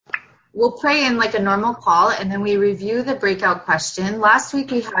we'll pray in like a normal call, and then we review the breakout question. Last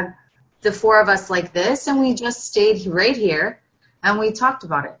week we had the four of us like this, and we just stayed right here, and we talked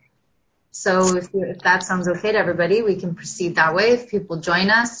about it. So if that sounds okay to everybody, we can proceed that way. If people join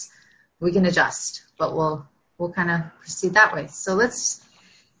us, we can adjust, but we'll kind of proceed that way. So let's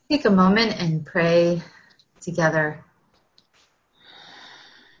take a moment and pray together.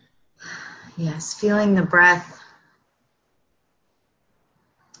 Yes, feeling the breath,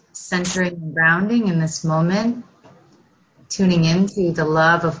 centering and grounding in this moment, tuning into the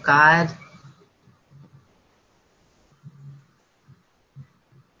love of God,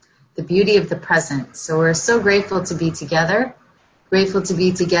 the beauty of the present. So we're so grateful to be together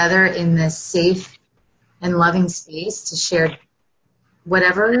in this safe and loving space to share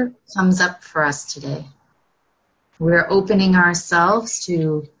whatever comes up for us today. We're opening ourselves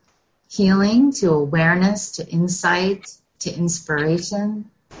to healing, to awareness, to insight, to inspiration,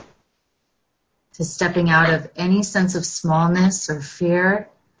 to stepping out of any sense of smallness or fear,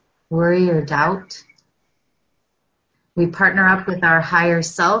 worry or doubt. We partner up with our higher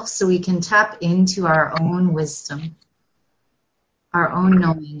self so we can tap into our own wisdom, our own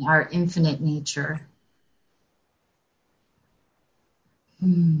knowing, our infinite nature.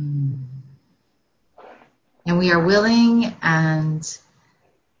 And we are willing and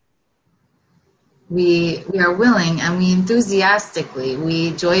we enthusiastically,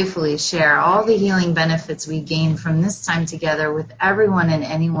 we joyfully share all the healing benefits we gain from this time together with everyone and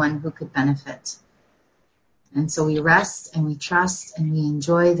anyone who could benefit. And so we rest and we trust and we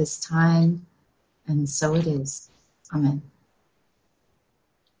enjoy this time, and so it is. Amen.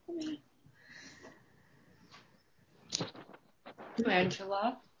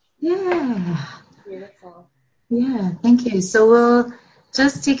 Angela. Yeah. Beautiful. Yeah, thank you. So we'll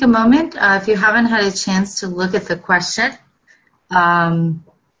just take a moment. If you haven't had a chance to look at the question, I'll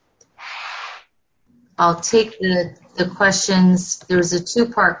take the questions. There's a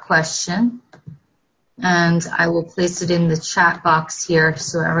two-part question, and I will place it in the chat box here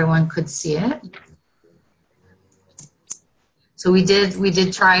so everyone could see it. So we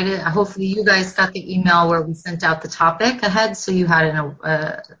did try to, hopefully you guys got the email where we sent out the topic ahead, so you had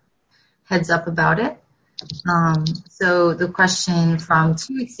a heads up about it. So the question from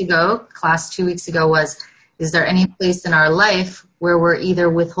 2 weeks ago, class 2 weeks ago, was, is there any place in our life where we're either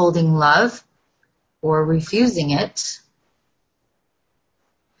withholding love or refusing it?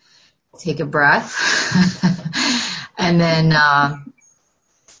 Take a breath. And then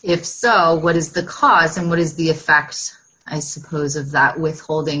if so, what is the cause and what is the effect, I suppose, of that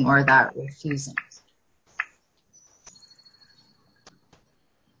withholding or that refusing?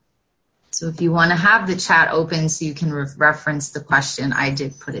 So if you want to have the chat open so you can reference the question, I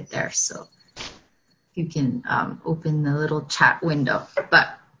did put it there. So you can open the little chat window.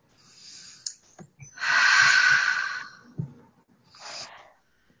 But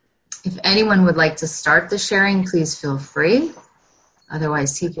if anyone would like to start the sharing, please feel free.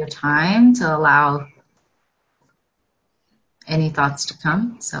 Otherwise, take your time to allow any thoughts to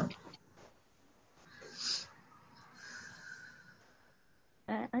come. So,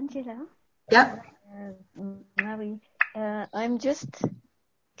 Angela? Yep. Marie,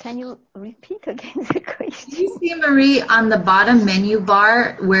 can you repeat again the question? Do you see, Marie, on the bottom menu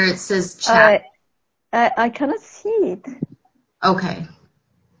bar where it says chat? I cannot see it. Okay.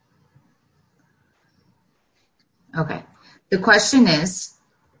 The question is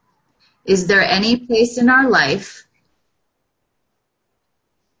there any place in our life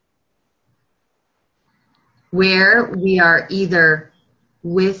where we are either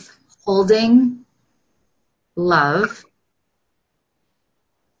withholding love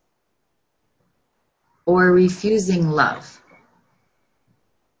or refusing love?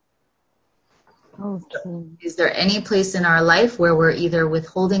 Okay. Is there any place in our life where we're either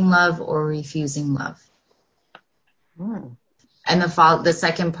withholding love or refusing love? And the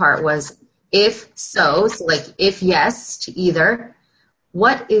second part was, if so like if yes to either,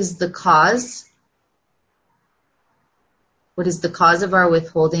 what is the cause? What is the cause of our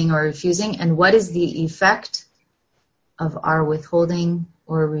withholding or refusing? And what is the effect of our withholding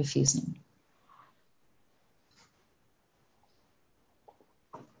or refusing?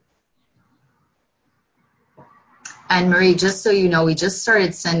 And Marie, just so you know, we just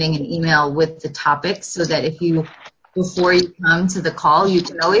started sending an email with the topic so that before you come to the call, you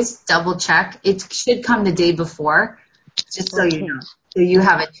can always double check. It should come the day before, just so you know. So you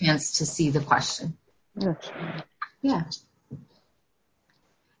have a chance to see the question. Okay. Yeah.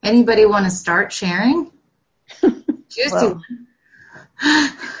 Anybody want to start sharing? Juicy.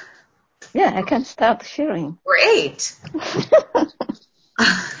 Yeah, I can start sharing. Great.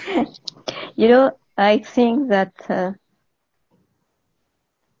 I think that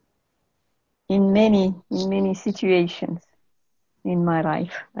in many situations in my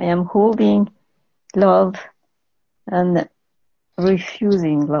life, I am holding love and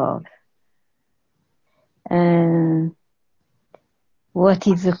refusing love. And what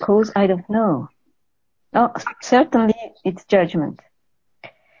is the cause? I don't know. Oh, certainly it's judgment.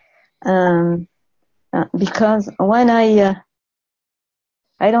 Because when I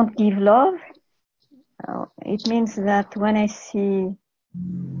don't give love, it means that when I see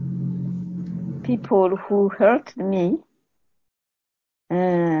people who hurt me,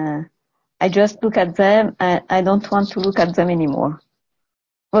 I just look at them. I don't want to look at them anymore.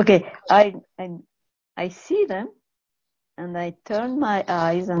 Okay, I see them, and I turn my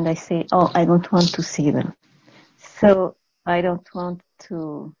eyes and I say, oh, I don't want to see them. So I don't want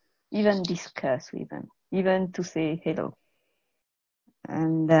to even discuss with them, even to say hello.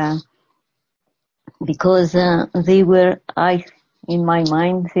 And because they were, in my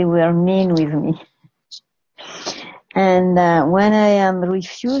mind, they were mean with me. And when I am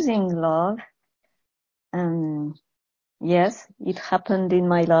refusing love, yes, it happened in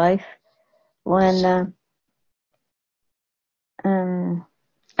my life when,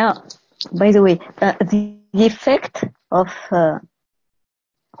 by the way, the effect of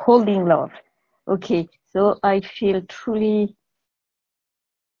holding love. Okay, so I feel truly,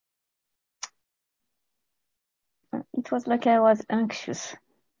 it was like I was anxious.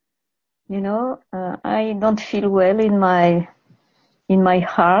 I don't feel well in my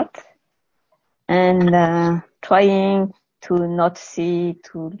heart, and trying to not see,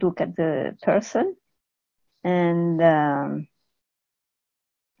 to look at the person. And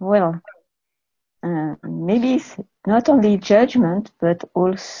maybe it's not only judgment, but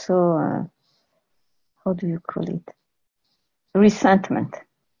also, how do you call it? Resentment.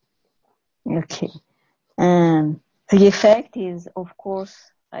 Okay. And the effect is, of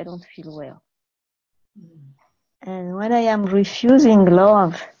course, I don't feel well. And when I am refusing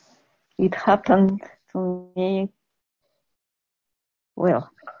love, it happened to me, when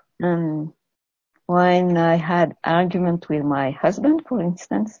I had argument with my husband, for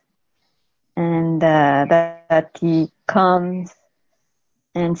instance, and that he comes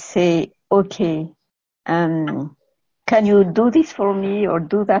and say, okay, can you do this for me or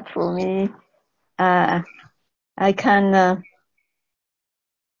do that for me? I can,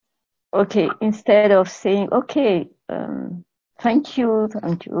 instead of saying, okay, thank you,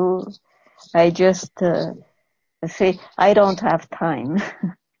 I just say, I don't have time.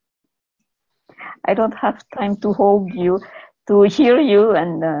 I don't have time to hold you, to hear you,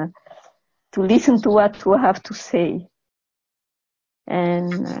 and to listen to what you have to say.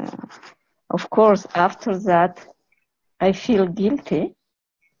 And of course, after that, I feel guilty,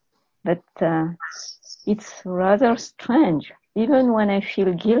 but it's rather strange. Even when I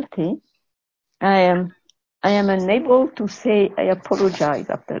feel guilty, I am unable to say I apologize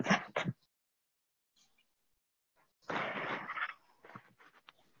after that.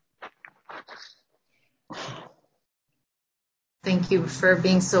 Thank you for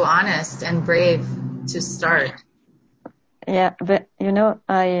being so honest and brave to start. Yeah, but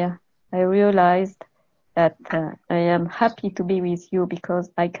I realized that I am happy to be with you because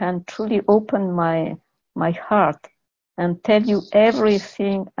I can truly open my heart and tell you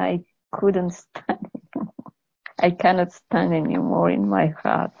everything I couldn't stand anymore. I cannot stand anymore in my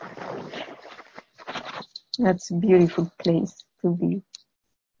heart. That's a beautiful place to be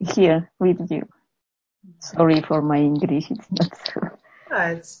here with you. Sorry for my English, it's not so. Oh,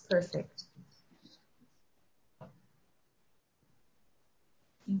 it's perfect.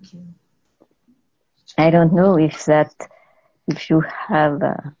 Thank you. I don't know if you have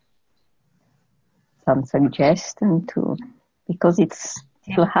some suggestion because it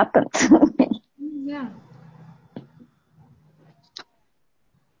still happened to me. Yeah.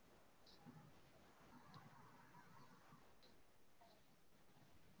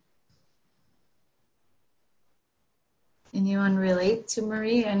 Anyone relate to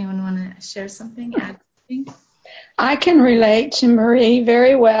Marie? Anyone want to share something? Add something? I can relate to Marie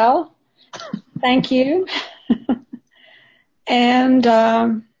very well. Thank you. And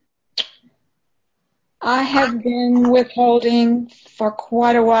I have been withholding for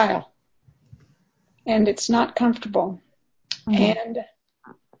quite a while, and it's not comfortable. Mm-hmm.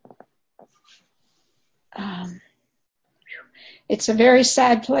 And it's a very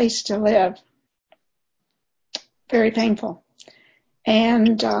sad place to live. Very painful.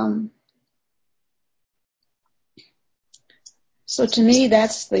 And so to me,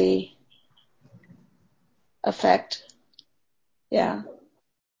 that's the effect. Yeah.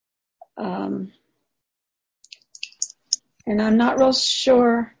 And I'm not real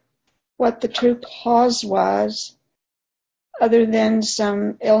sure what the true cause was, other than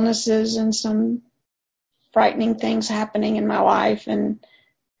some illnesses and some frightening things happening in my life, and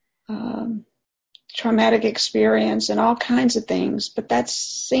traumatic experience and all kinds of things. But that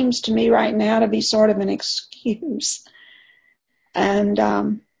seems to me right now to be sort of an excuse, and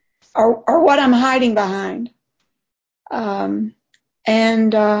or what I'm hiding behind.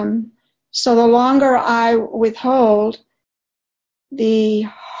 So the longer I withhold, the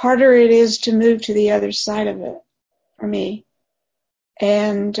harder it is to move to the other side of it for me.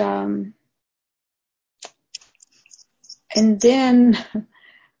 And then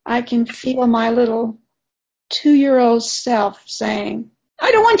I can feel my little 2-year-old self saying,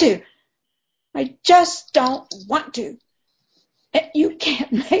 I don't want to. I just don't want to. You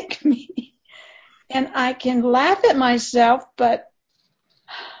can't make me. And I can laugh at myself, but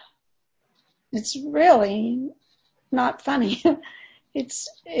it's really not funny. It's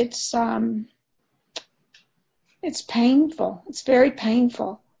painful. It's very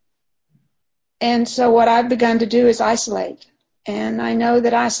painful. And so what I've begun to do is isolate. And I know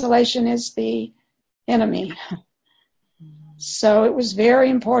that isolation is the enemy. So it was very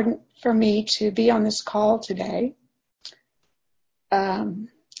important for me to be on this call today.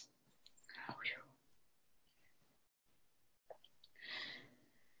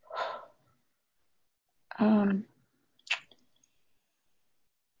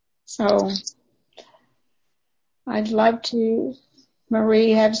 So I'd love to,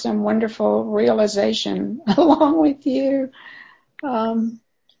 Marie, have some wonderful realization along with you. I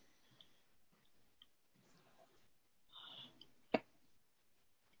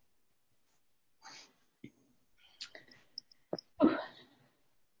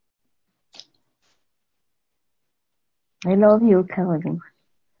love you, Carolyn.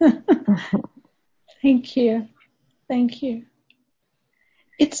 Thank you. Thank you.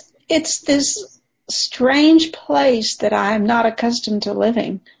 It's this strange place that I'm not accustomed to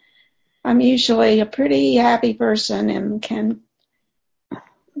living. I'm usually a pretty happy person and can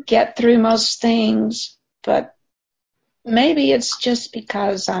get through most things, but maybe it's just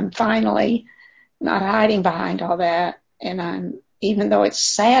because I'm finally not hiding behind all that, and even though it's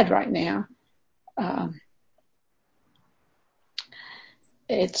sad right now,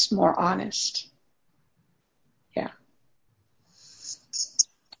 it's more honest. Yeah.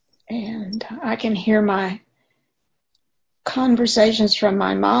 And I can hear my conversations from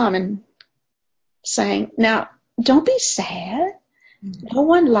my mom and saying, now, don't be sad. No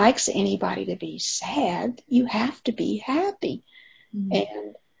one likes anybody to be sad. You have to be happy.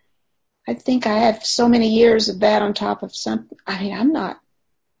 And I think I have so many years of that on top of something. I mean,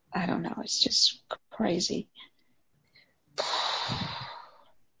 I don't know. It's just crazy.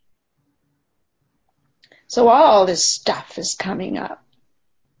 So all this stuff is coming up.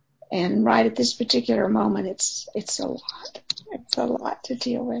 And right at this particular moment, it's a lot. It's a lot to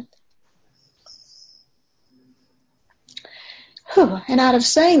deal with. Whew. And out of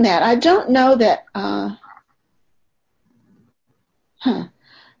saying that, I don't know that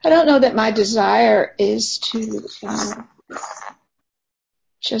my desire is to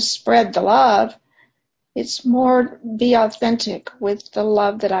just spread the love. It's more be authentic with the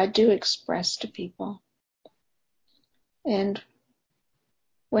love that I do express to people. And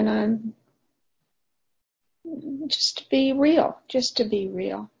when I'm just to be real.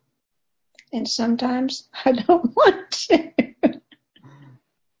 And sometimes I don't want to.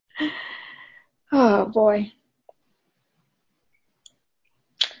 Oh, boy.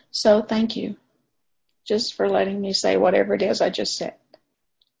 So thank you just for letting me say whatever it is I just said.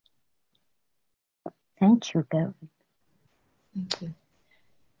 Thank you, Gary. Thank you.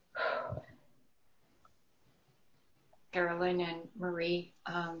 Carolyn and Marie,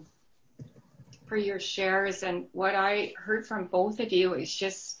 for your shares. And what I heard from both of you is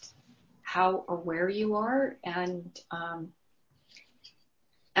just how aware you are, and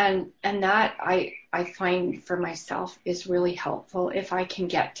that I find for myself is really helpful if I can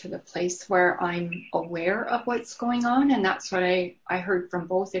get to the place where I'm aware of what's going on. And that's what I heard from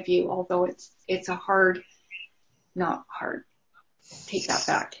both of you, although it's a hard, not hard, take that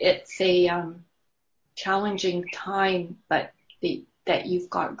back. It's a challenging time, but that you've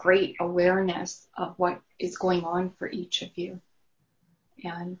got great awareness of what is going on for each of you.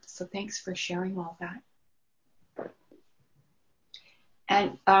 And so thanks for sharing all that.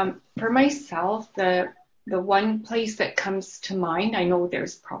 And for myself, the one place that comes to mind, I know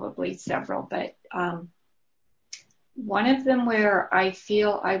there's probably several, but one of them where I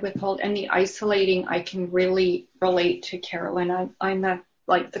feel I withhold, and the isolating, I can really relate to Carolyn. I'm a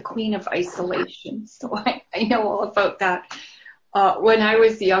like the queen of isolation. So I know all about that. When I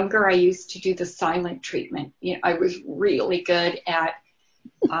was younger, I used to do the silent treatment. You know, I was really good at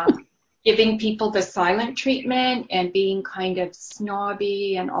giving people the silent treatment and being kind of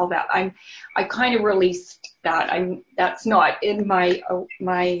snobby and all that. I kind of released that. That's not in my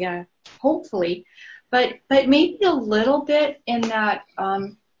hopefully, but maybe a little bit in that.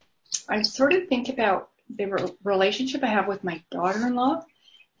 I sort of think about the relationship I have with my daughter-in-law,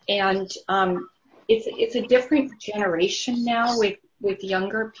 and it's a different generation now with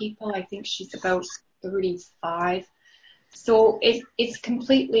younger people. I think she's about 35. So it's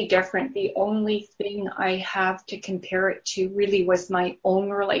completely different. The only thing I have to compare it to really was my own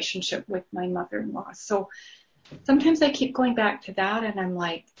relationship with my mother-in-law. So sometimes I keep going back to that, and I'm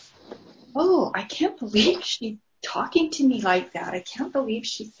like, oh, I can't believe she's talking to me like that. I can't believe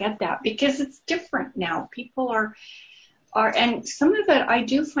she said that, because it's different now. People are, and some of it I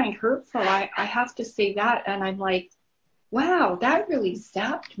do find hurtful. I have to say that, and I'm like, wow, that really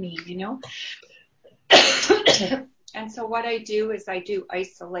zapped me, you know. And so what I do is I do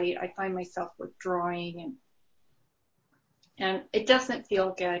isolate. I find myself withdrawing, and it doesn't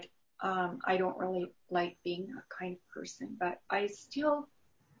feel good. I don't really like being that kind of person, but I still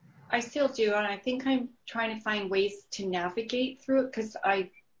do, and I think I'm trying to find ways to navigate through it, because I've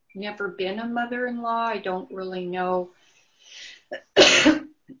never been a mother-in-law. I don't really know.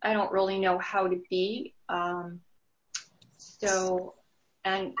 I don't really know how to be.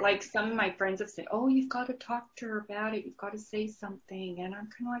 And like some of my friends have said, oh, you've got to talk to her about it. You've got to say something. And I'm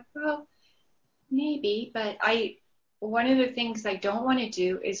kind of like, well, maybe. But one of the things I don't want to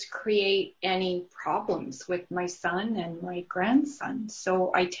do is create any problems with my son and my grandson.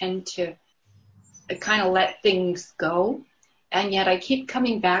 So I tend to kind of let things go. And yet I keep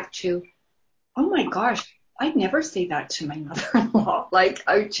coming back to, oh my gosh, I'd never say that to my mother-in-law. Like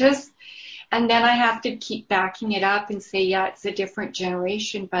and then I have to keep backing it up and say, yeah, it's a different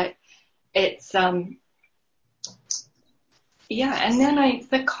generation, but it's, yeah. And then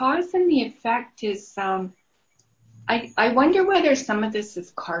the cause and the effect is, I wonder whether some of this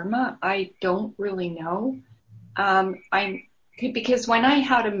is karma. I don't really know. Because when I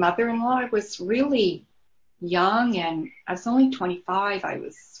had a mother-in-law, I was really young, and I was only 25. I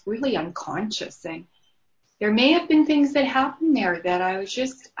was really unconscious, and there may have been things that happened there that I was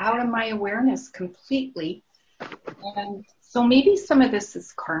just out of my awareness completely. And so maybe some of this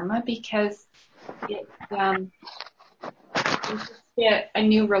is karma, because it's just a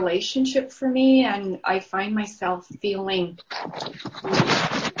new relationship for me, and I find myself feeling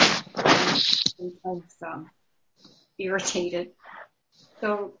sometimes irritated.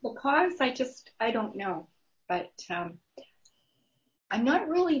 So the cause, I don't know. But I'm not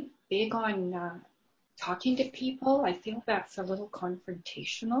really big on talking to people. I feel that's a little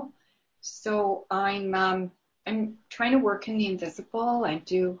confrontational. So I'm trying to work in the invisible and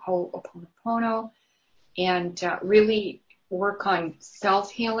do Ho'oponopono, and really work on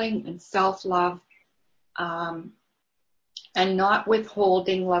self-healing and self-love, and not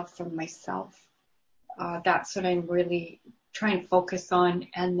withholding love from myself. That's what I'm really trying to focus on,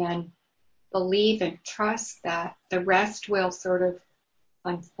 and then believe and trust that the rest will sort of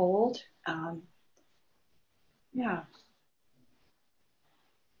unfold. Yeah.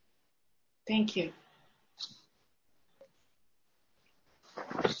 Thank you.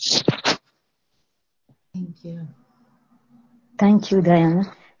 Thank you. Thank you,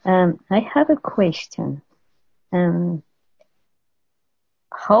 Diana. I have a question.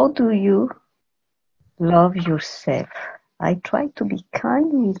 How do you love yourself? I try to be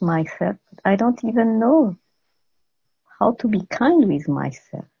kind with myself, but I don't even know how to be kind with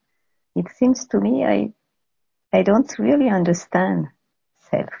myself. It seems to me I don't really understand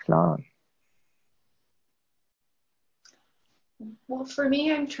self-love. Well, for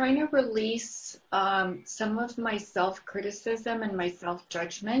me, I'm trying to release some of my self-criticism and my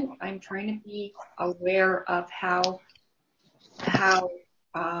self-judgment. I'm trying to be aware of how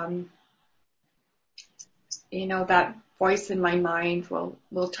that voice in my mind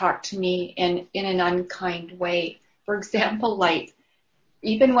will talk to me in an unkind way. For example, like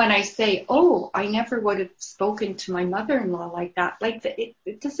even when I say, oh, I never would have spoken to my mother-in-law like that, like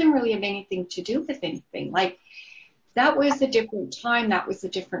it doesn't really have anything to do with anything. Like that was a different time. That was a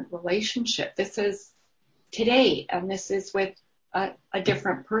different relationship. This is today, and this is with a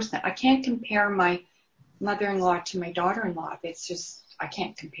different person. I can't compare my mother-in-law to my daughter-in-law. It's just, I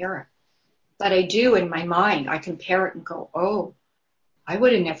can't compare it. But I do in my mind. I compare it and go, oh, I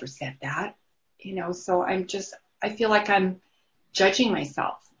would have never said that. So I feel like I'm judging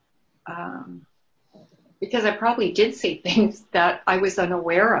myself. because I probably did say things that I was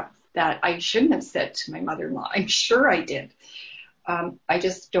unaware of that I shouldn't have said to my mother-in-law. I'm sure I did. I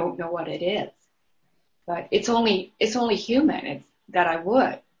just don't know what it is. But it's only human. It's that I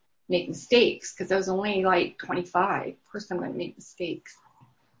would make mistakes because I was only like 25. Of course I'm going to make mistakes.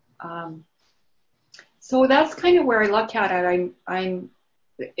 So that's kind of where I look at it.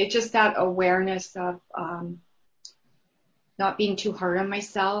 It's just that awareness of not being too hard on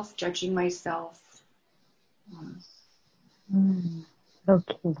myself, judging myself.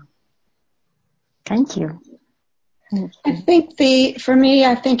 Okay. Thank you. I think for me,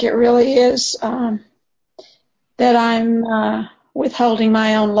 I think it really is that I'm withholding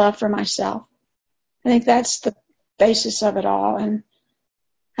my own love for myself. I think that's the basis of it all. And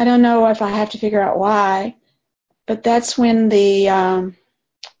I don't know if I have to figure out why, but that's when the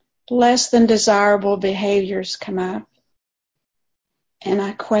less than desirable behaviors come up. And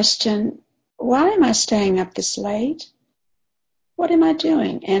I question, why am I staying up this late? What am I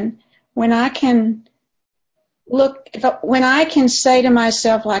doing? And when I can when I can say to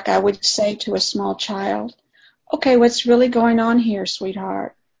myself, like I would say to a small child, okay, what's really going on here,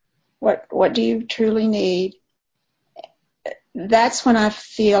 sweetheart? What do you truly need? That's when I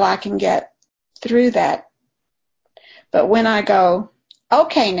feel I can get through that. But when I go,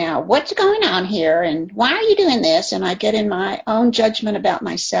 okay, now what's going on here and why are you doing this? And I get in my own judgment about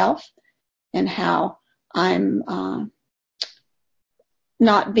myself and how I'm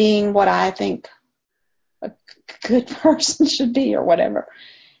not being what I think a good person should be or whatever.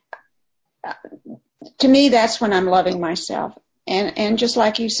 To me, that's when I'm loving myself. And just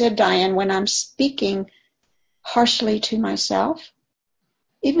like you said, Diane, when I'm speaking harshly to myself,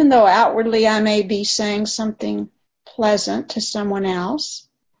 even though outwardly I may be saying something pleasant to someone else,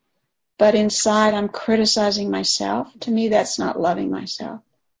 but inside I'm criticizing myself, to me that's not loving myself.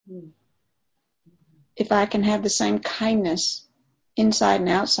 If I can have the same kindness inside and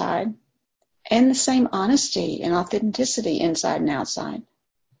outside, and the same honesty and authenticity inside and outside,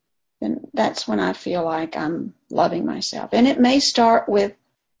 then that's when I feel like I'm loving myself. And it may start with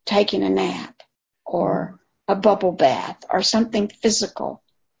taking a nap or a bubble bath or something physical,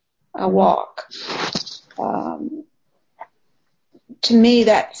 a walk. To me,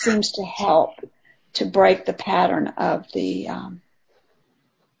 that seems to help to break the pattern of the,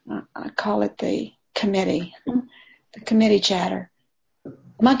 I call it the committee chatter,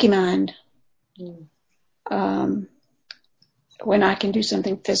 monkey mind, when I can do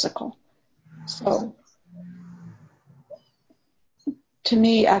something physical. So to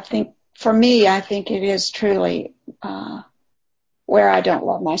me, I think it is truly where I don't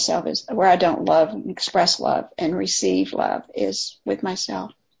love myself, is where I don't love and express love and receive love is with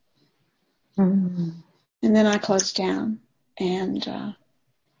myself. Mm-hmm. And then I close down, and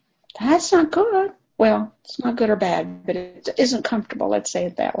that's not good. Well, it's not good or bad, but it isn't comfortable. Let's say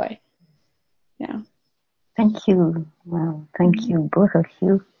it that way. Yeah. Thank you. Wow. Thank you, both of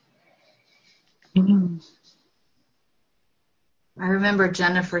you. I remember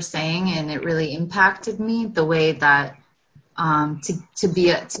Jennifer saying, and it really impacted me, the way that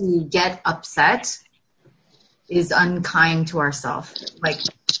to get upset is unkind to ourselves. Like,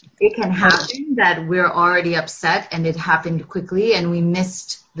 it can happen that we're already upset and it happened quickly and we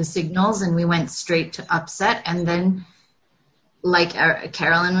missed the signals and we went straight to upset. And then, like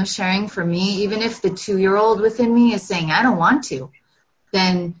Carolyn was sharing, for me, even if the 2-year-old within me is saying, I don't want to,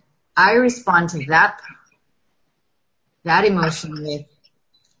 then I respond to that emotion with,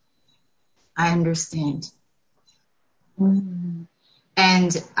 I understand. Mm-hmm.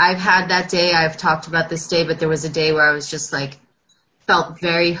 And I've had that day, I've talked about this day, but there was a day where I was just like, felt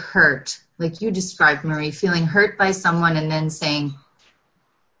very hurt, like you described, Marie, feeling hurt by someone and then saying,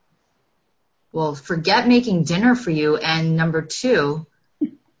 well, forget making dinner for you, and number 2,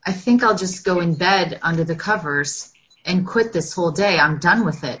 I think I'll just go in bed under the covers and quit this whole day. I'm done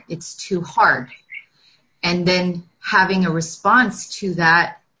with it. It's too hard. And then having a response to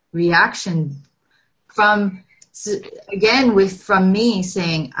that reaction from me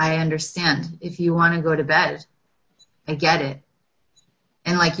saying, I understand. If you want to go to bed, I get it.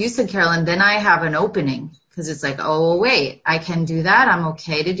 And like you said, Carolyn, then I have an opening because it's like, oh, wait, I can do that. I'm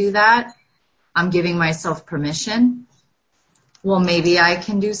okay to do that. I'm giving myself permission. Well, maybe I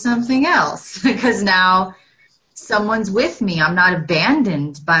can do something else because now someone's with me. I'm not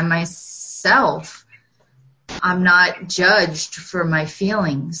abandoned by myself. I'm not judged for my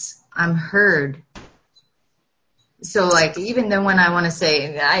feelings. I'm heard. So, like, even then when I want to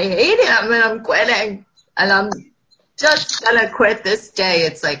say, I hate him and I'm quitting and I'm just going to quit this day,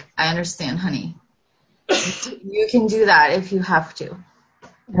 it's like, I understand, honey. You can do that if you have to.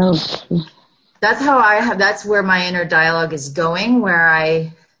 Okay. that's where my inner dialogue is going, where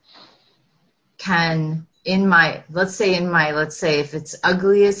I can, let's say if it's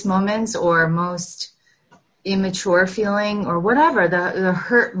ugliest moments or most immature feeling or whatever, the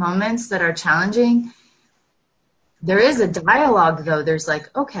hurt moments that are challenging, there is a dialogue though. There's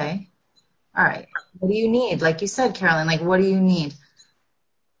like, okay, all right, what do you need? Like you said, Carolyn, like, what do you need?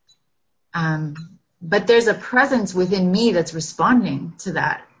 But there's a presence within me that's responding to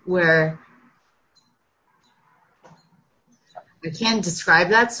that, where I can't describe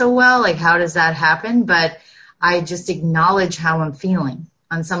that so well, like how does that happen? But I just acknowledge how I'm feeling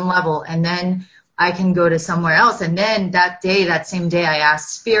on some level, and then I can go to somewhere else. And then that same day, I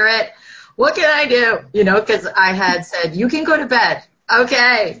asked Spirit, what can I do? Because I had said, you can go to bed.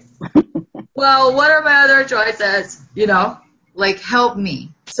 Okay. Well, what are my other choices? Like, help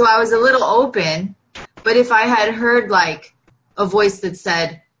me. So I was a little open, but if I had heard like a voice that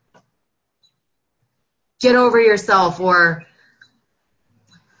said, get over yourself, or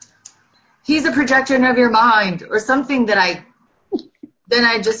he's a projection of your mind, or something then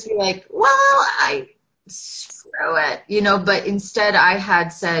I'd just be like, well, screw it, but instead I had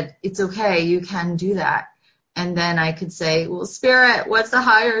said, it's okay, you can do that. And then I could say, well, Spirit, what's the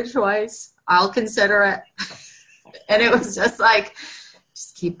higher choice? I'll consider it. And it was just like,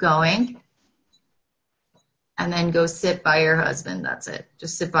 just keep going. And then go sit by your husband. That's it.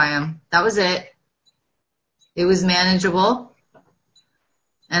 Just sit by him. That was it. It was manageable.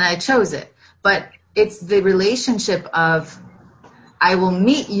 And I chose it. But it's the relationship of, I will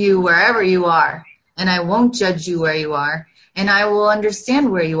meet you wherever you are, and I won't judge you where you are, and I will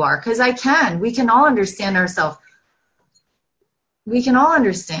understand where you are, because I can. We can all understand ourselves. We can all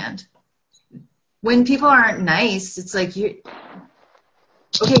understand. When people aren't nice, it's like, okay,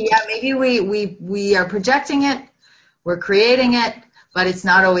 yeah, maybe we are projecting it, we're creating it, but it's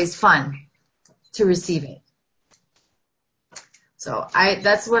not always fun to receive it. So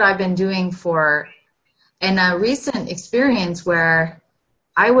that's what I've been doing and a recent experience where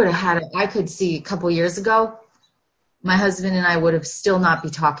I could see a couple years ago, my husband and I would have still not be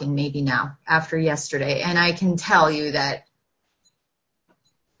talking maybe now after yesterday. And I can tell you that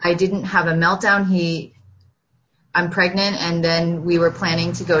I didn't have a meltdown. I'm pregnant, and then we were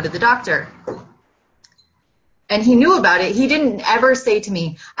planning to go to the doctor. And he knew about it. He didn't ever say to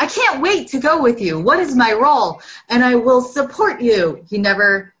me, I can't wait to go with you. What is my role? And I will support you. He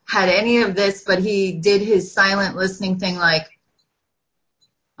never had any of this, but he did his silent listening thing, like,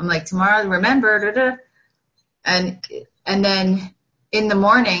 I'm like, tomorrow, remember, da, da. And then in the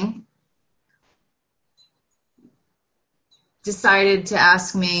morning, decided to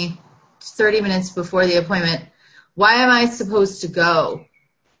ask me 30 minutes before the appointment, why am I supposed to go?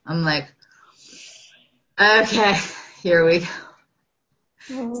 I'm like, okay, here we go.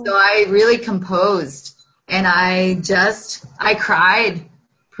 So I really composed, and I cried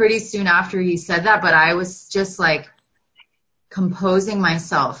pretty soon after he said that, but I was just like composing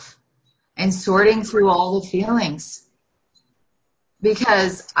myself and sorting through all the feelings,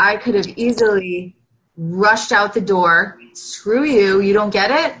 because I could have easily rushed out the door. Screw you, you don't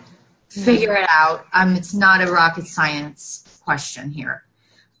get it? Figure it out. It's not a rocket science question here.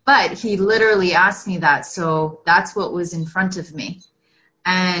 But he literally asked me that, so that's what was in front of me.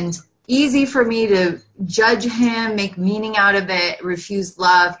 And easy for me to judge him, make meaning out of it, refuse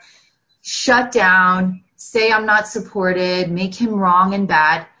love, shut down, say I'm not supported, make him wrong and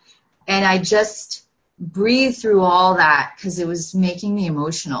bad. And I just breathed through all that, because it was making me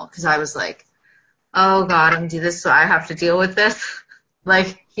emotional, because I was like, oh God, I'm doing this, so I have to deal with this.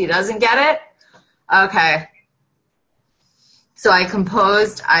 Like, he doesn't get it? Okay. So I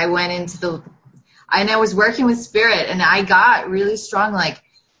composed, I went into and I was working with Spirit, and I got really strong, like,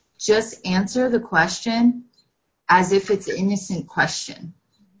 just answer the question as if it's an innocent question,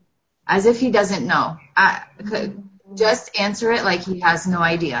 as if he doesn't know. Just answer it like he has no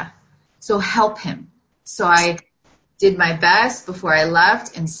idea. So help him. So I did my best before I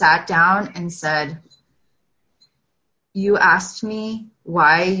left and sat down and said, you asked me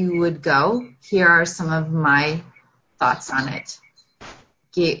why you would go. Here are some of my thoughts on it.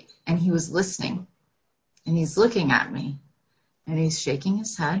 And he was listening, and he's looking at me, and he's shaking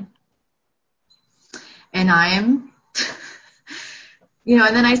his head. And I am,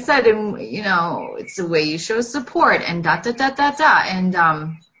 and then I said, it's the way you show support, and da, da, da, da, da. And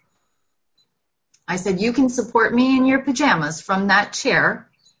I said, you can support me in your pajamas from that chair.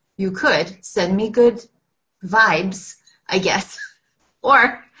 You could send me good vibes, I guess.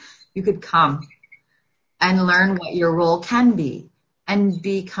 Or you could come and learn what your role can be and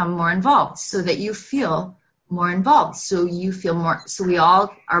become more involved, so that you feel more involved, so you feel more, so we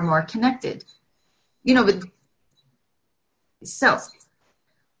all are more connected. but so,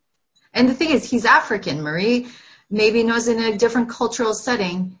 and the thing is, he's African. Marie maybe knows in a different cultural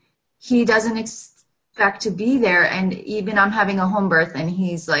setting, he doesn't expect to be there. And even I'm having a home birth and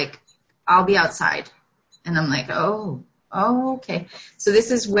he's like, I'll be outside. And I'm like, oh, okay. So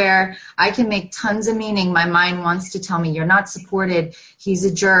this is where I can make tons of meaning. My mind wants to tell me, you're not supported. He's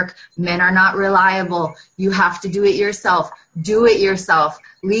a jerk. Men are not reliable. You have to do it yourself. Do it yourself.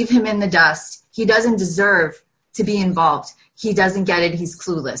 Leave him in the dust. He doesn't deserve to be involved. He doesn't get it. He's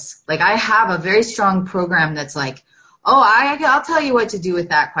clueless. Like, I have a very strong program that's like, I'll tell you what to do with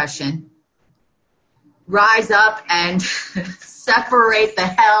that question. Rise up and separate the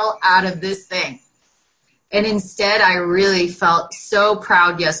hell out of this thing. And instead, I really felt so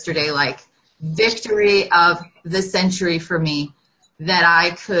proud yesterday, like victory of the century for me, that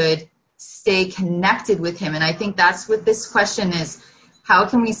I could stay connected with him. And I think that's what this question is. How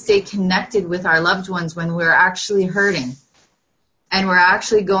can we stay connected with our loved ones when we're actually hurting and we're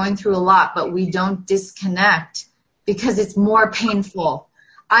actually going through a lot, but we don't disconnect because it's more painful?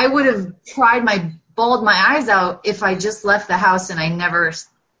 I would have bawled my eyes out if I just left the house and I never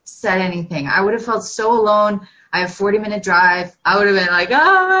said anything. I would have felt so alone. I have a 40-minute drive. I would have been like,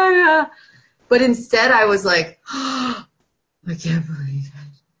 oh my God. But instead I was like, oh, I can't believe it.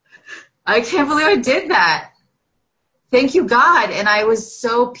 I can't believe I did that. Thank you, God. And I was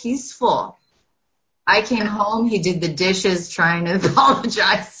so peaceful. I came home. He did the dishes, trying to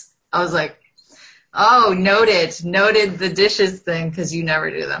apologize. I was like, oh, noted the dishes thing, because you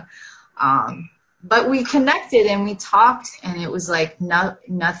never do them. But we connected and we talked, and it was like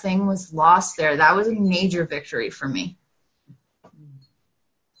nothing was lost there. That was a major victory for me.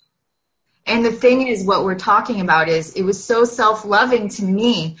 And the thing is, what we're talking about is, it was so self-loving to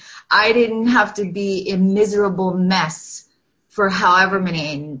me. I didn't have to be a miserable mess for however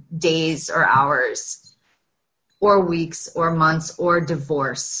many days or hours or weeks or months or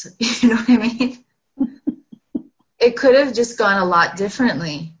divorce. You know what I mean? It could have just gone a lot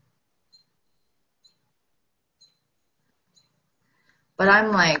differently. But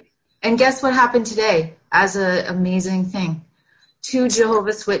I'm like, and guess what happened today as an amazing thing? 2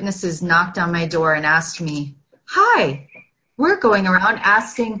 Jehovah's Witnesses knocked on my door and asked me, hi, we're going around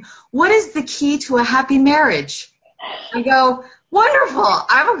asking, what is the key to a happy marriage? I go, wonderful,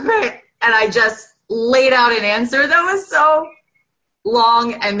 I'm a great, and I just laid out an answer that was so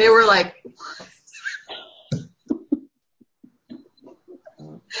long, and they were like,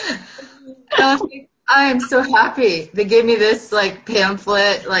 I am so happy. They gave me this like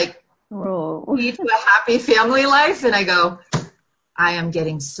pamphlet, like, key to a happy family life, and I go, I am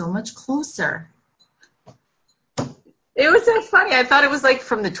getting so much closer. It was so funny. I thought it was like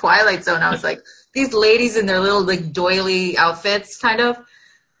from the Twilight Zone. I was like, these ladies in their little like doily outfits, kind of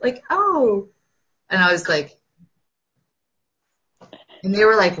like, oh. And I was like, and they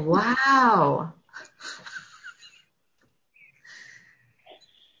were like, wow.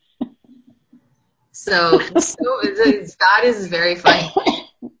 So God is very funny.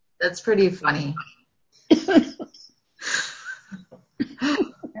 That's pretty funny.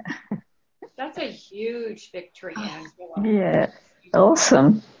 That's a huge victory, Angela. Yeah,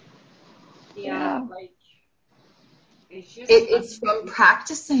 awesome. Yeah, like it's from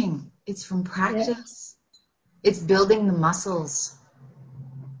practicing. It's from practice. Yeah. It's building the muscles.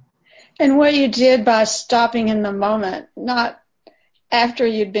 And what you did by stopping in the moment, not after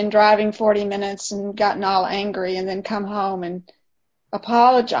you'd been driving 40 minutes and gotten all angry and then come home and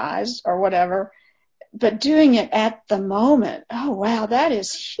apologize or whatever, but doing it at the moment. Oh, wow, that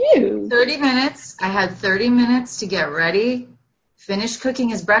is huge. 30 minutes. I had 30 minutes to get ready, finish cooking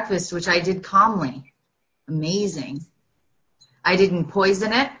his breakfast, which I did calmly. Amazing. I didn't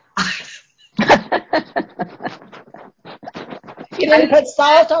poison it. You didn't put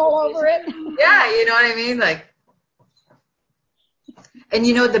salt all over it? Yeah, you know what I mean? Like, and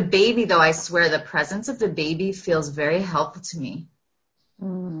you know, the baby, though, I swear, the presence of the baby feels very helpful to me.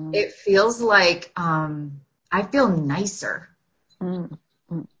 Mm. It feels like I feel nicer. Mm.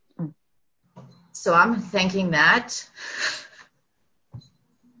 Mm. So I'm thinking that.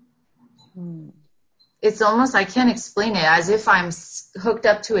 Mm. It's almost, I can't explain it, as if I'm hooked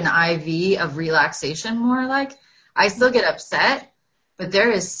up to an IV of relaxation more like. I still get upset, but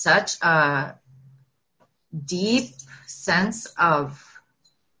there is such a deep sense of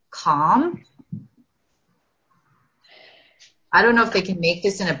calm. I don't know if they can make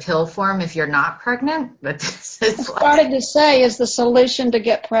this in a pill form if you're not pregnant, but this is I started to say, is the solution to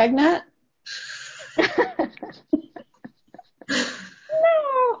get pregnant? No.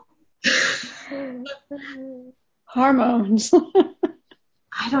 Hormones.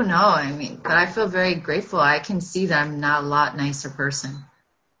 I don't know. I mean, but I feel very grateful. I can see that I'm now a lot nicer person.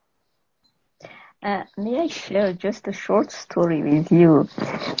 May I share just a short story with you?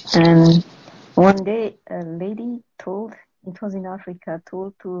 One day, a lady told, it was in Africa,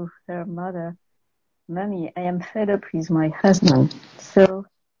 told to her mother, "Mommy, I am fed up with my husband, so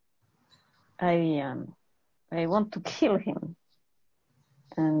I want to kill him,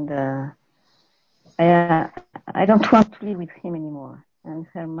 and I don't want to live with him anymore."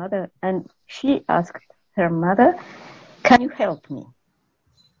 And she asked her mother, "Can you help me?"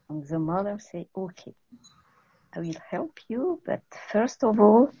 And the mother said, "Okay, I will help you, but first of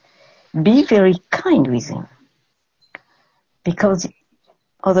all, be very kind with him, because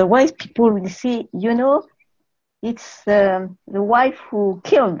otherwise people will say, it's the wife who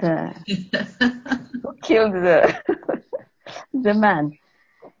killed the the man.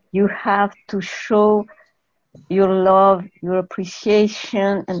 You have to show your love, your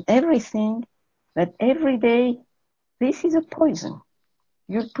appreciation, and everything. But every day, this is a poison.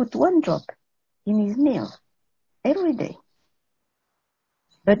 You put one drop in his meal every day.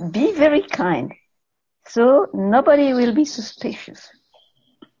 But be very kind, so nobody will be suspicious."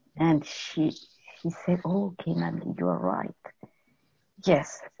 And she said, "Oh, okay, Mommy, you are right."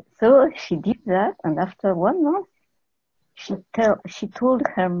 Yes. So she did that, and after 1 month, she told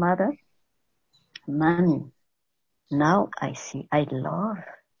her mother, "Mommy, now I see I love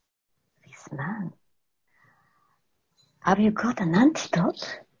this man. Have you got an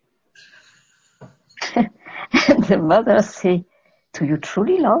antidote?" And the mother said, "Do you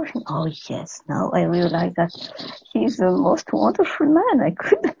truly love him?" "Oh, yes. Now I realize that he's the most wonderful man I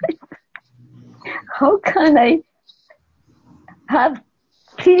could. How can I have,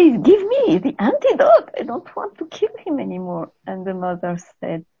 please give me the antidote. I don't want to kill him anymore." And the mother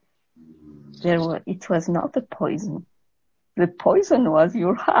said, it was not a poison. The poison was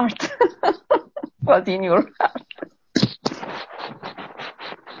your heart. Was in your heart.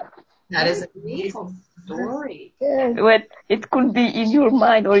 That is What a beautiful amazing. story. Well, it could be in your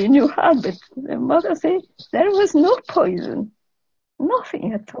mind or in your heart, but the mother said there was no poison.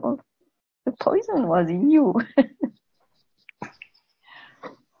 Nothing at all. The poison was in you.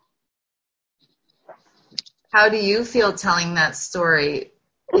 How do you feel telling that story?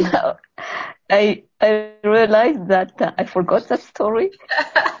 Now, I realized that I forgot that story.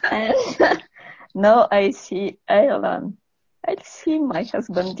 And now I'll see my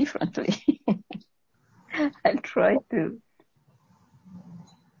husband differently. I'll try to.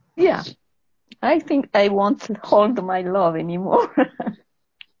 Yeah, I think I won't hold my love anymore.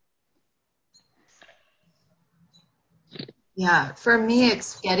 Yeah, for me,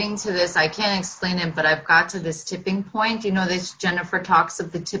 it's getting to this. I can't explain it, but I've got to this tipping point. You know, this Jennifer talks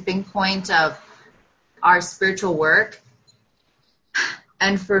of the tipping point of our spiritual work.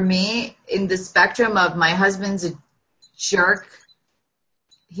 And for me, in the spectrum of my husband's a jerk,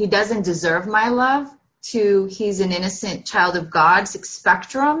 he doesn't deserve my love, to he's an innocent child of God's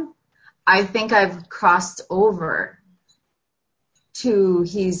spectrum, I think I've crossed over to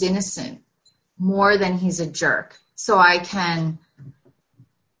he's innocent more than he's a jerk. So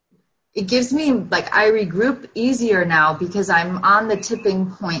it gives me, like, I regroup easier now because I'm on the tipping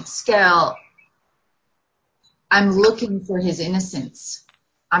point scale. I'm looking for his innocence.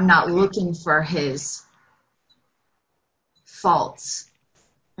 I'm not looking for his faults.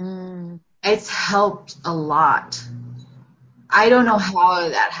 It's helped a lot. I don't know how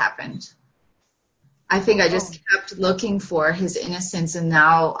that happened. I think I just kept looking for his innocence, and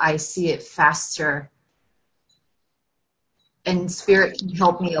now I see it faster. And spirit can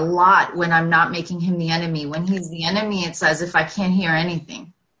help me a lot when I'm not making him the enemy. When he's the enemy, it's as if I can't hear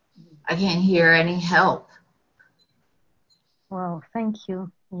anything. I can't hear any help. Wow, thank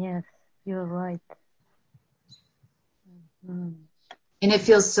you. Yes, you're right. And it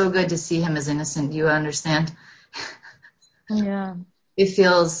feels so good to see him as innocent. You understand? Yeah. It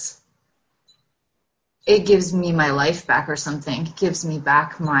gives me my life back or something. It gives me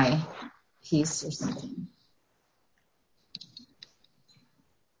back my peace or something.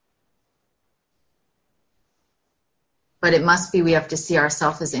 But it must be we have to see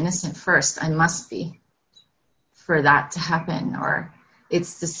ourselves as innocent first. I must be for that to happen, or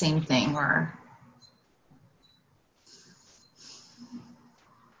it's the same thing, or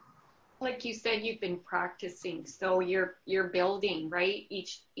Like you said, you've been practicing, so you're building, right?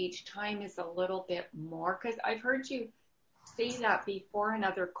 Each time is a little bit more, because I've heard you say that before in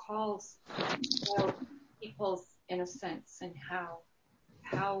other calls about people's innocence and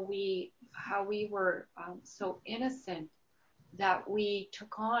how we were so innocent that we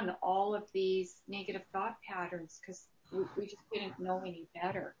took on all of these negative thought patterns, because we just didn't know any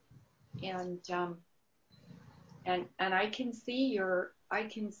better. And I can see your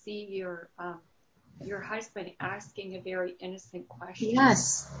husband asking a very innocent question.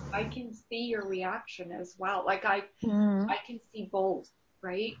 Yes. I can see your reaction as well. Like I can see both,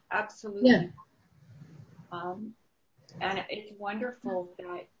 right? Absolutely. Yeah. And it's wonderful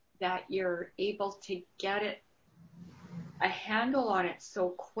that you're able to get a handle on it so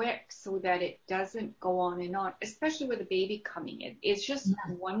quick so that it doesn't go on and on, especially with a baby coming in. It's just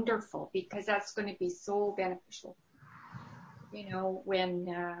wonderful because that's going to be so beneficial,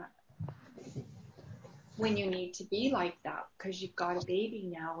 when you need to be like that because you've got a baby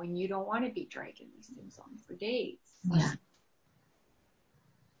now and you don't want to be dragging these things on for days. Yeah.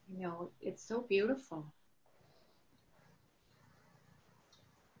 It's so beautiful.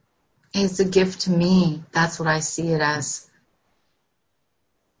 It's a gift to me. That's what I see it as.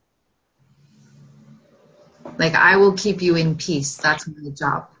 Like, I will keep you in peace. That's my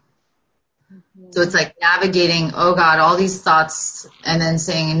job. So it's like navigating, oh God, all these thoughts, and then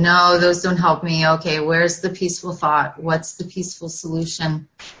saying, no, those don't help me. Okay, where's the peaceful thought? What's the peaceful solution?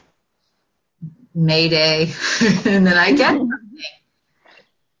 Mayday. And then I get something.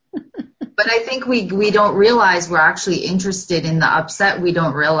 But I think we don't realize we're actually interested in the upset. We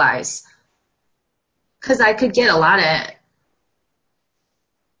don't realize. Because I could get a lot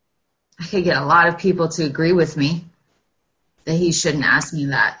of people to agree with me that he shouldn't ask me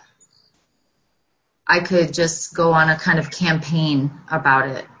that. I could just go on a kind of campaign about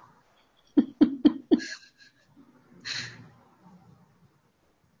it.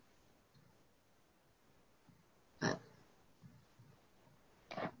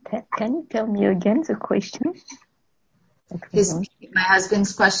 Can you tell me again the question? My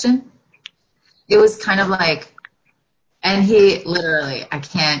husband's question? It was kind of like, and he literally, I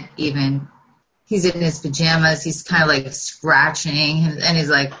can't even, he's in his pajamas, he's kind of like scratching, and he's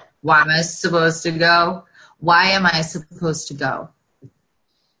like, why am I supposed to go? Why am I supposed to go?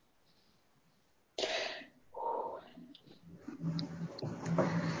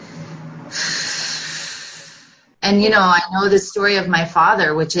 And, I know the story of my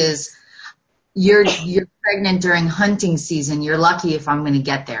father, which is, you're pregnant during hunting season. You're lucky if I'm going to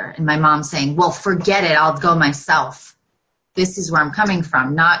get there. And my mom saying, well, forget it. I'll go myself. This is where I'm coming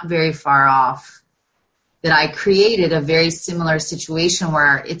from, not very far off. That I created a very similar situation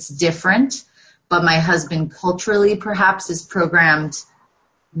where it's different, but my husband culturally perhaps is programmed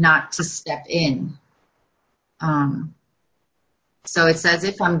not to step in. So it's as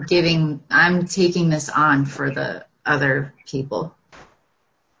if I'm taking this on for the other people.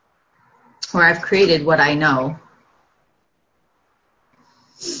 Or I've created what I know.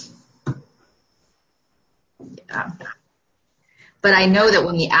 Yeah. But I know that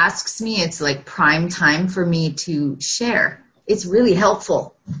when he asks me, it's like prime time for me to share. It's really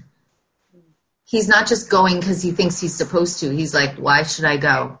helpful. He's not just going because he thinks he's supposed to. He's like, why should I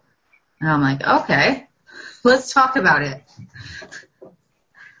go? And I'm like, okay, let's talk about it.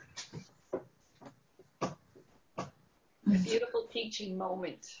 A beautiful teaching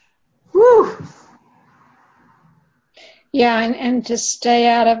moment. Whew. Yeah, and to stay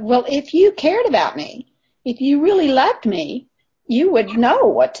out of, well, if you cared about me, if you really loved me, you would know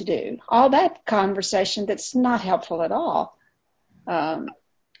what to do. All that conversation that's not helpful at all,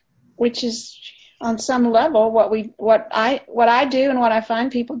 which is on some level what I do and what I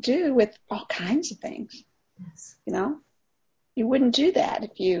find people do with all kinds of things. Yes. You wouldn't do that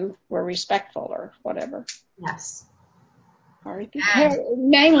if you were respectful or whatever. Yes. Or if you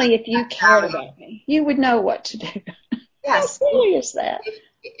mainly if you cared about me, you would know what to do. Yes. How silly is that?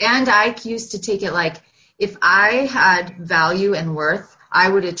 And I used to take it like, if I had value and worth, I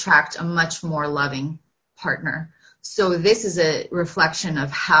would attract a much more loving partner. So this is a reflection of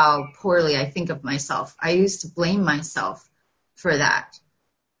how poorly I think of myself. I used to blame myself for that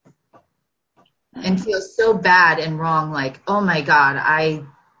and feel so bad and wrong, like, oh my God, I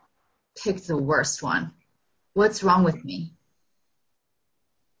picked the worst one. What's wrong with me?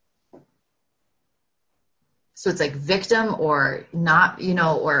 So it's like victim or not,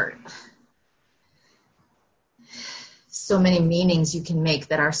 or so many meanings you can make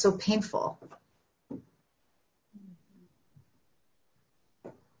that are so painful.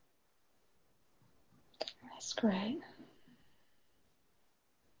 That's great.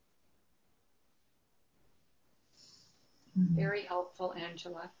 Very helpful,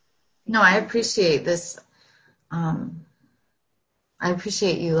 Angela. No, I appreciate this. I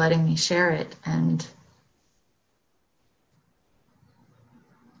appreciate you letting me share it. And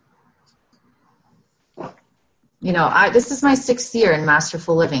this is my 6th year in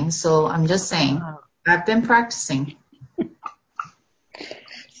Masterful Living. So I'm just saying, I've been practicing.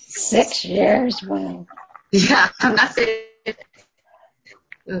 6 years. Wow. Yeah, I'm not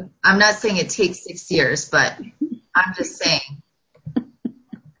saying it takes 6 years, but I'm just saying.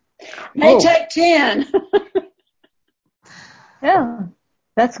 May take 10. Yeah,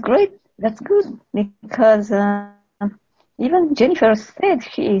 that's great. That's good because even Jennifer said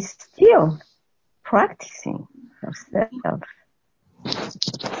she is still practicing herself.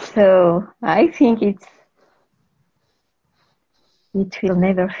 So I think it will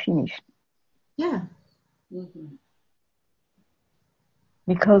never finish. Yeah. Mm-hmm.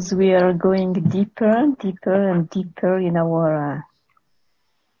 Because we are going deeper, deeper, and deeper in our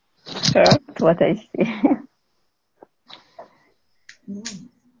heart, what I say.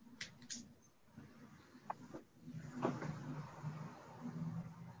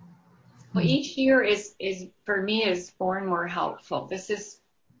 Well, each year is for me is more and more helpful. This is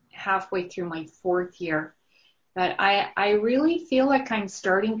halfway through my 4th year, but I really feel like I'm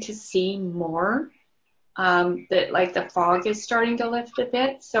starting to see more. That like the fog is starting to lift a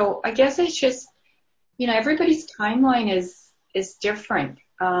bit. So I guess it's just, everybody's timeline is different.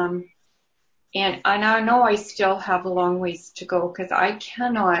 And I know I still have a long ways to go because I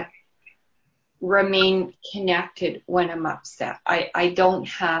cannot remain connected when I'm upset. I don't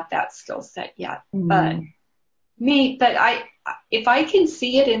have that skill set yet. But if I can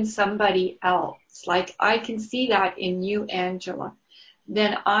see it in somebody else, like I can see that in you, Angela,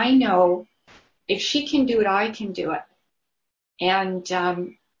 then I know if she can do it, I can do it. And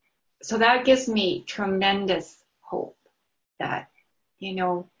so that gives me tremendous hope that,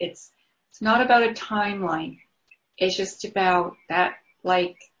 it's not about a timeline. It's just about that,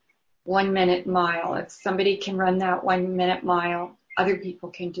 like, 1 minute mile. If somebody can run that 1 minute mile, other people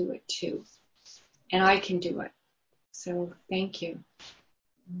can do it too. And I can do it. So thank you.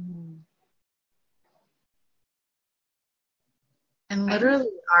 And literally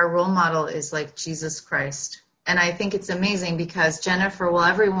our role model is like Jesus Christ. And I think it's amazing because Jennifer will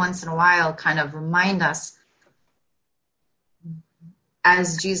every once in a while kind of remind us,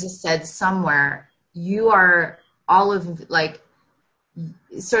 as Jesus said somewhere, you are all of, like,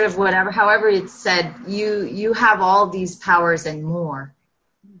 sort of whatever, however it's said, you have all these powers and more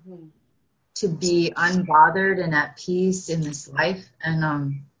to be unbothered and at peace in this life.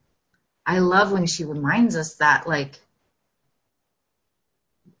 And I love when she reminds us that, like,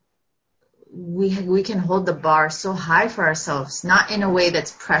 we can hold the bar so high for ourselves, not in a way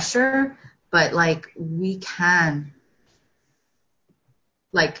that's pressure, but like we can,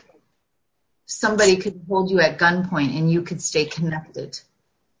 like, somebody could hold you at gunpoint and you could stay connected,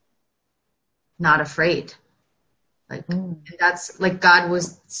 not afraid. Like, and that's like God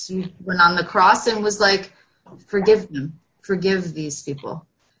went on the cross and was like, forgive them, forgive these people.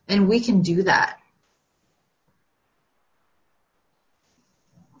 And we can do that.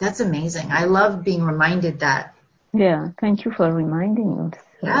 That's amazing. I love being reminded that. Yeah, thank you for reminding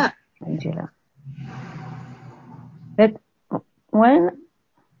us, Angela. But when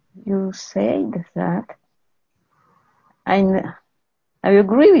you said that, I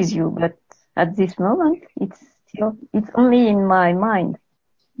agree with you, but at this moment, it's only in my mind.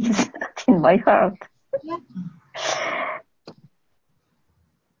 It's not in my heart. Yeah.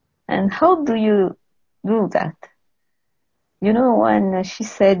 And how do you do that? When she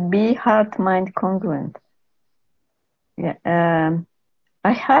said, be heart-mind congruent. Yeah,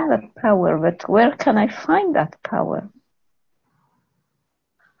 I have that power, but where can I find that power?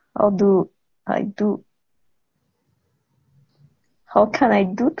 How can I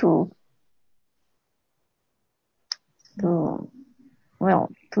do to you?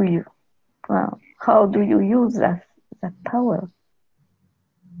 Well, how do you use that power?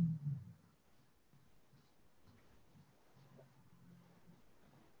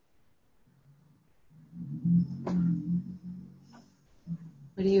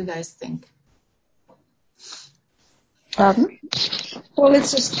 What do you guys think? Pardon? Well,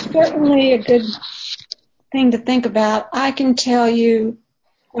 it's certainly a good thing to think about. I can tell you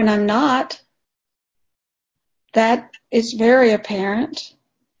when I'm not. That is very apparent.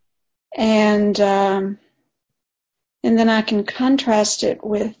 And then I can contrast it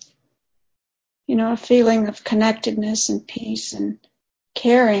with, a feeling of connectedness and peace and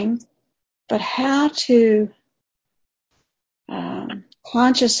caring. But how to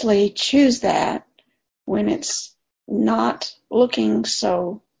consciously choose that when it's not looking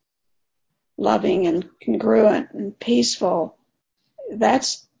so loving and congruent and peaceful,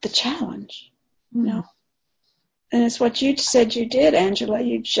 that's the challenge, And it's what you said you did, Angela.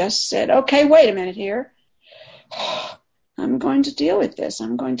 You just said, okay, wait a minute here. I'm going to deal with this.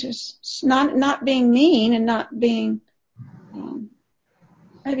 I'm going to not being mean and not being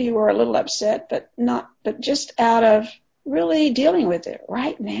maybe you were a little upset, but just out of really dealing with it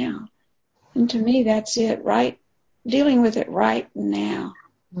right now. And to me, that's it, right? Dealing with it right now.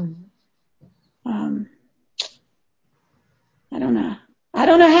 Mm-hmm. I don't know. I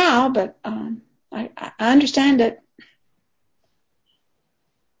don't know how, but I understand it.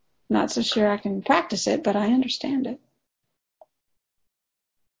 Not so sure I can practice it, but I understand it.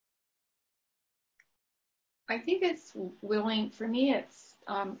 I think it's willing, for me, it's,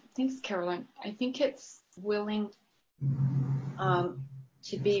 thanks, Carolyn. I think it's willing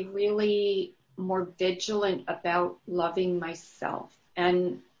to be really more vigilant about loving myself.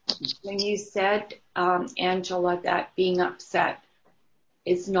 And when you said, Angela, that being upset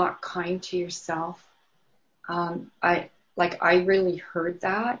is not kind to yourself, I really heard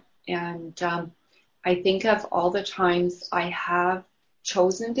that. And I think of all the times I have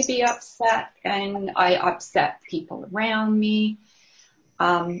chosen to be upset and I upset people around me.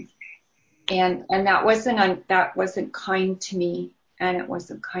 And that wasn't kind to me and it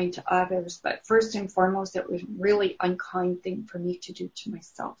wasn't kind to others. But first and foremost, it was really unkind thing for me to do to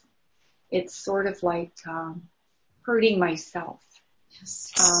myself. It's sort of like hurting myself.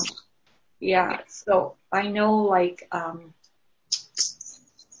 Yes. Yeah. So I know I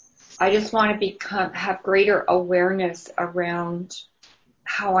just want to have greater awareness around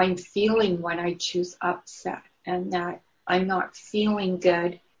how I'm feeling when I choose upset and that I'm not feeling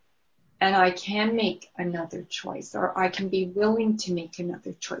good and I can make another choice or I can be willing to make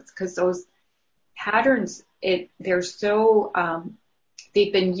another choice because those patterns, they're so,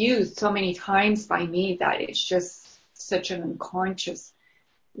 they've been used so many times by me that it's just such an unconscious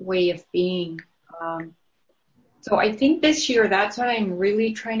way of being. So I think this year, that's what I'm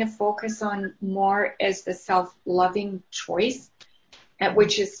really trying to focus on more as the self-loving choice,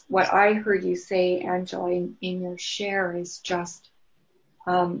 which is what I heard you say, Angela, in your share is just,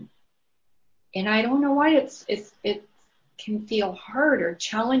 and I don't know why it can feel hard or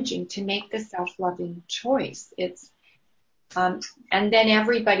challenging to make the self-loving choice. And then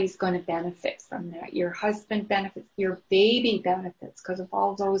everybody's going to benefit from that. Your husband benefits, your baby benefits because of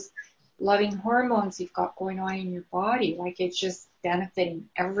all those loving hormones you've got going on in your body. Like it's just benefiting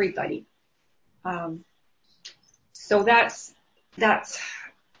everybody. So that's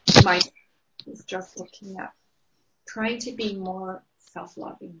my, is just looking at trying to be more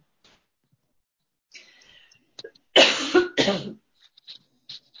self-loving.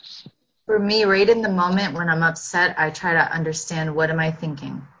 For me, right in the moment when I'm upset, I try to understand what am I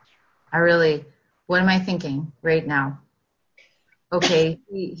thinking. What am I thinking right now? Okay,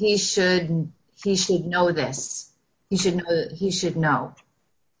 he should know this. He should know.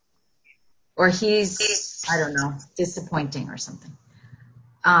 Or he's, I don't know, disappointing or something.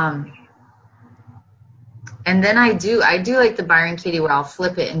 And then I do like the Byron Katie where I'll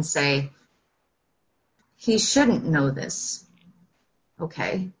flip it and say, he shouldn't know this.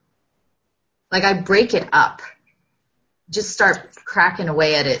 Okay. Like I break it up. Just start cracking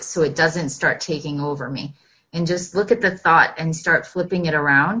away at it so it doesn't start taking over me. And just look at the thought and start flipping it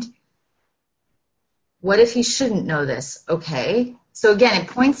around. What if he shouldn't know this? Okay. So again, it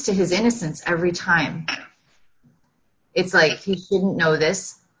points to his innocence every time. It's like he shouldn't know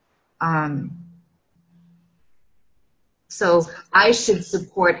this. So I should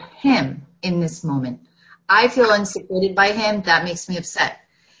support him in this moment. I feel unsupported by him. That makes me upset.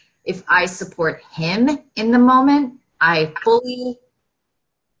 If I support him in the moment, I fully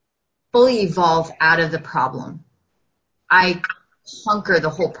evolve out of the problem. I conquer the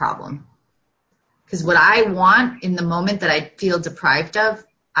whole problem. Because what I want in the moment that I feel deprived of,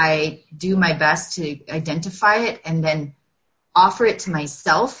 I do my best to identify it and then offer it to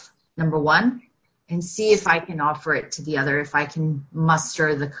myself, number one, and see if I can offer it to the other, if I can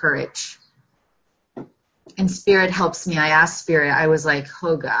muster the courage. And Spirit helps me. I asked Spirit, I was like,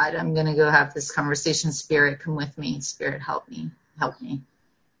 oh God, I'm going to go have this conversation. Spirit, come with me. Spirit, help me. Help me.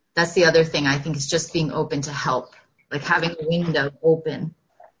 That's the other thing I think is just being open to help, like having a window open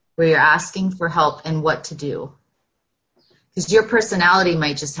where you're asking for help and what to do. Because your personality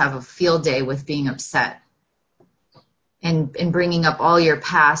might just have a field day with being upset and bringing up all your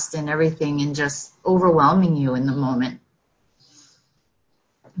past and everything and just overwhelming you in the moment.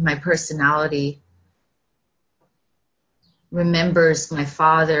 My personality remembers my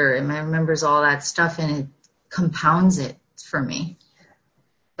father and remembers all that stuff and it compounds it for me.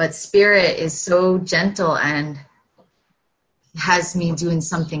 But Spirit is so gentle and has me doing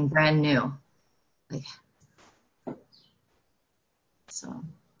something brand new. Like, so.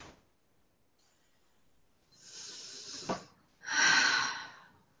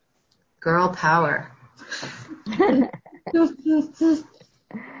 Girl power.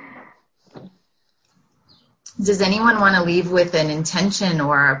 Does anyone want to leave with an intention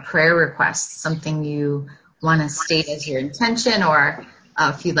or a prayer request, something you want to state as your intention, or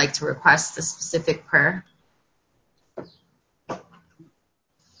if you'd like to request a specific prayer?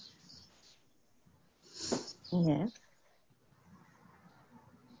 Yes.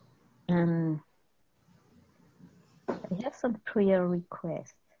 I have some prayer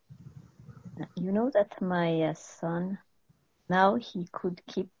requests. You know that my son, now he could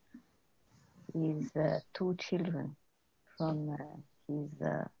keep his 2 children from his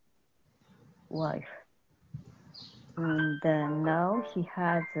wife. And now he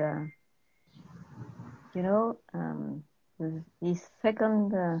has, his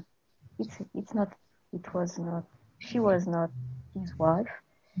second, she was not his wife,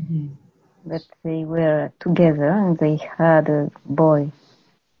 but they were together and they had a boy.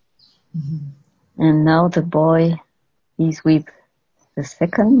 And now the boy is with the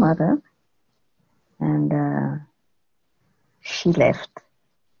second mother, and she left.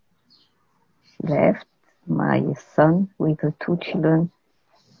 She left my son with the 2 children,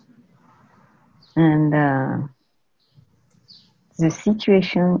 and the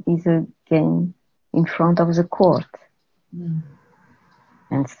situation is again in front of the court.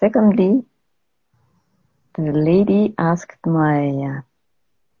 And secondly, the lady asked my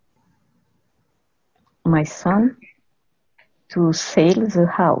son to sell the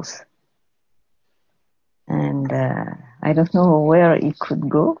house, and I don't know where he could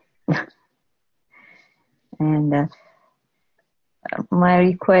go. And my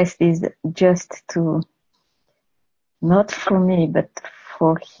request is just to, not for me, but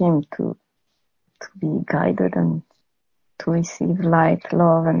for him to be guided and to receive light,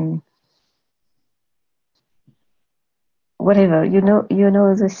 love, and whatever. You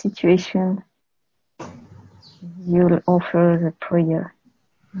know the situation. You'll offer the prayer.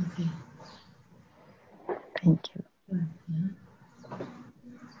 Okay. Thank you. Yeah.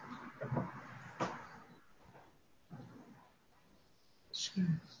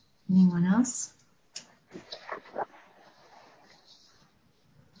 Sure. Anyone else?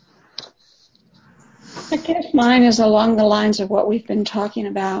 I guess mine is along the lines of what we've been talking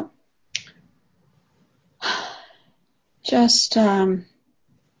about. Just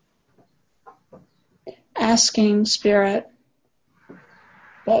asking Spirit,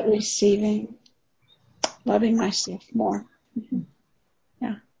 but receiving, loving myself more.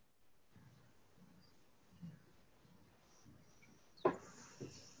 Yeah.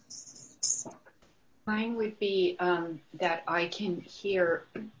 Mine would be that I can hear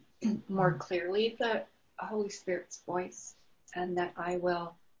more clearly the Holy Spirit's voice, and that I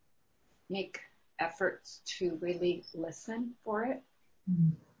will make efforts to really listen for it.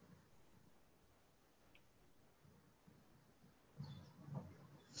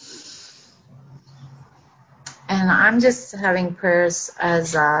 And I'm just having prayers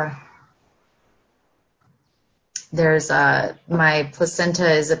as my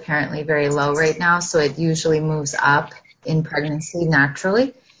placenta is apparently very low right now, so it usually moves up in pregnancy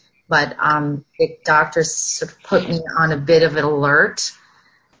naturally. But the doctors sort of put me on a bit of an alert,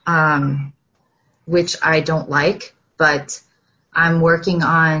 which I don't like, but I'm working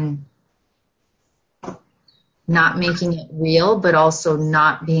on not making it real, but also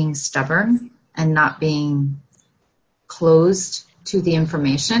not being stubborn and not being closed to the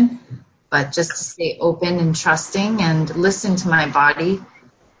information, but just to stay open and trusting and listen to my body.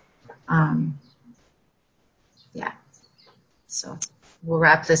 So we'll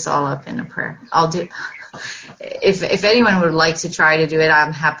wrap this all up in a prayer. I'll do. If anyone would like to try to do it,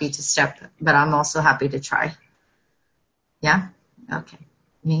 I'm happy to step, but I'm also happy to try. Yeah? Okay.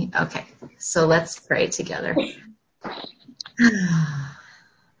 Me? Okay. So let's pray together.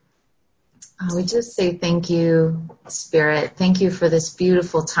 We just say thank you, Spirit. Thank you for this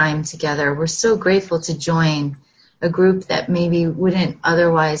beautiful time together. We're so grateful to join a group that maybe wouldn't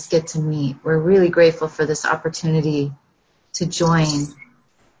otherwise get to meet. We're really grateful for this opportunity to join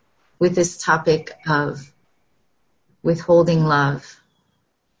with this topic of withholding love,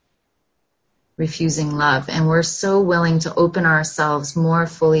 refusing love. And we're so willing to open ourselves more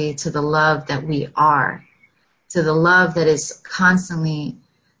fully to the love that we are, to the love that is constantly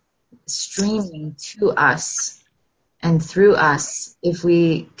streaming to us and through us if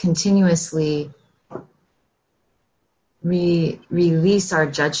we continuously release our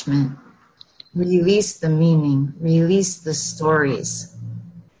judgment, release the meaning, release the stories,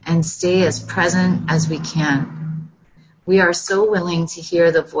 and stay as present as we can. We are so willing to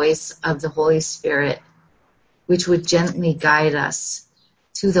hear the voice of the Holy Spirit, which would gently guide us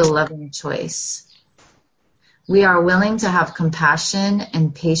to the loving choice. We are willing to have compassion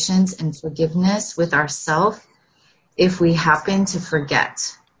and patience and forgiveness with ourselves if we happen to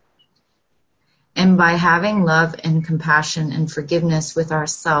forget. And by having love and compassion and forgiveness with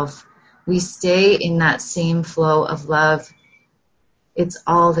ourselves, we stay in that same flow of love. It's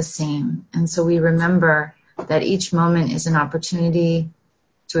all the same. And so we remember that each moment is an opportunity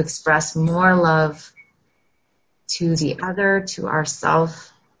to express more love to the other, to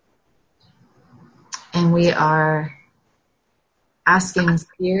ourselves. And we are asking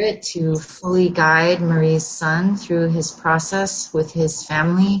Spirit to fully guide Marie's son through his process with his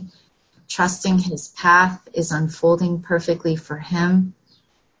family, trusting his path is unfolding perfectly for him,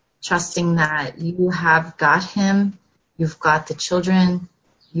 trusting that you have got him, you've got the children,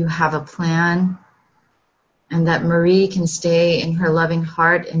 you have a plan, and that Marie can stay in her loving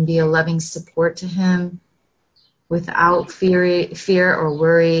heart and be a loving support to him without fear or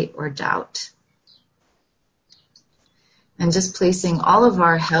worry or doubt. And just placing all of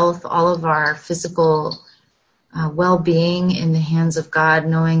our health, all of our physical well-being in the hands of God,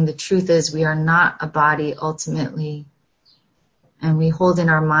 knowing the truth is we are not a body ultimately. And we hold in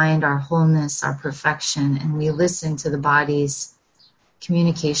our mind our wholeness, our perfection, and we listen to the body's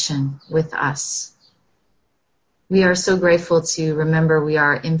communication with us. We are so grateful to remember we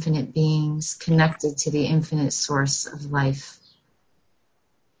are infinite beings connected to the infinite source of life.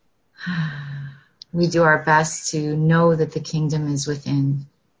 We do our best to know that the kingdom is within.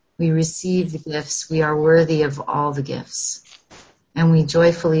 We receive the gifts. We are worthy of all the gifts. And we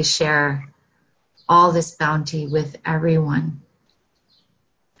joyfully share all this bounty with everyone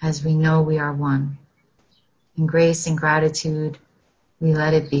as we know we are one. In grace and gratitude, we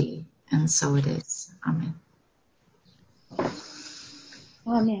let it be. And so it is. Amen.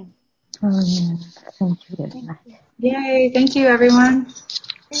 Amen. Amen. Thank you very much. Yay. Thank you, everyone.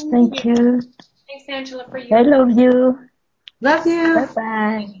 Thank you. Thanks, Angela, for you. I love you. Love you.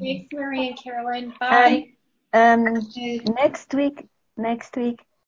 Bye-bye. Thanks, Marie and Carolyn. Bye. Next week,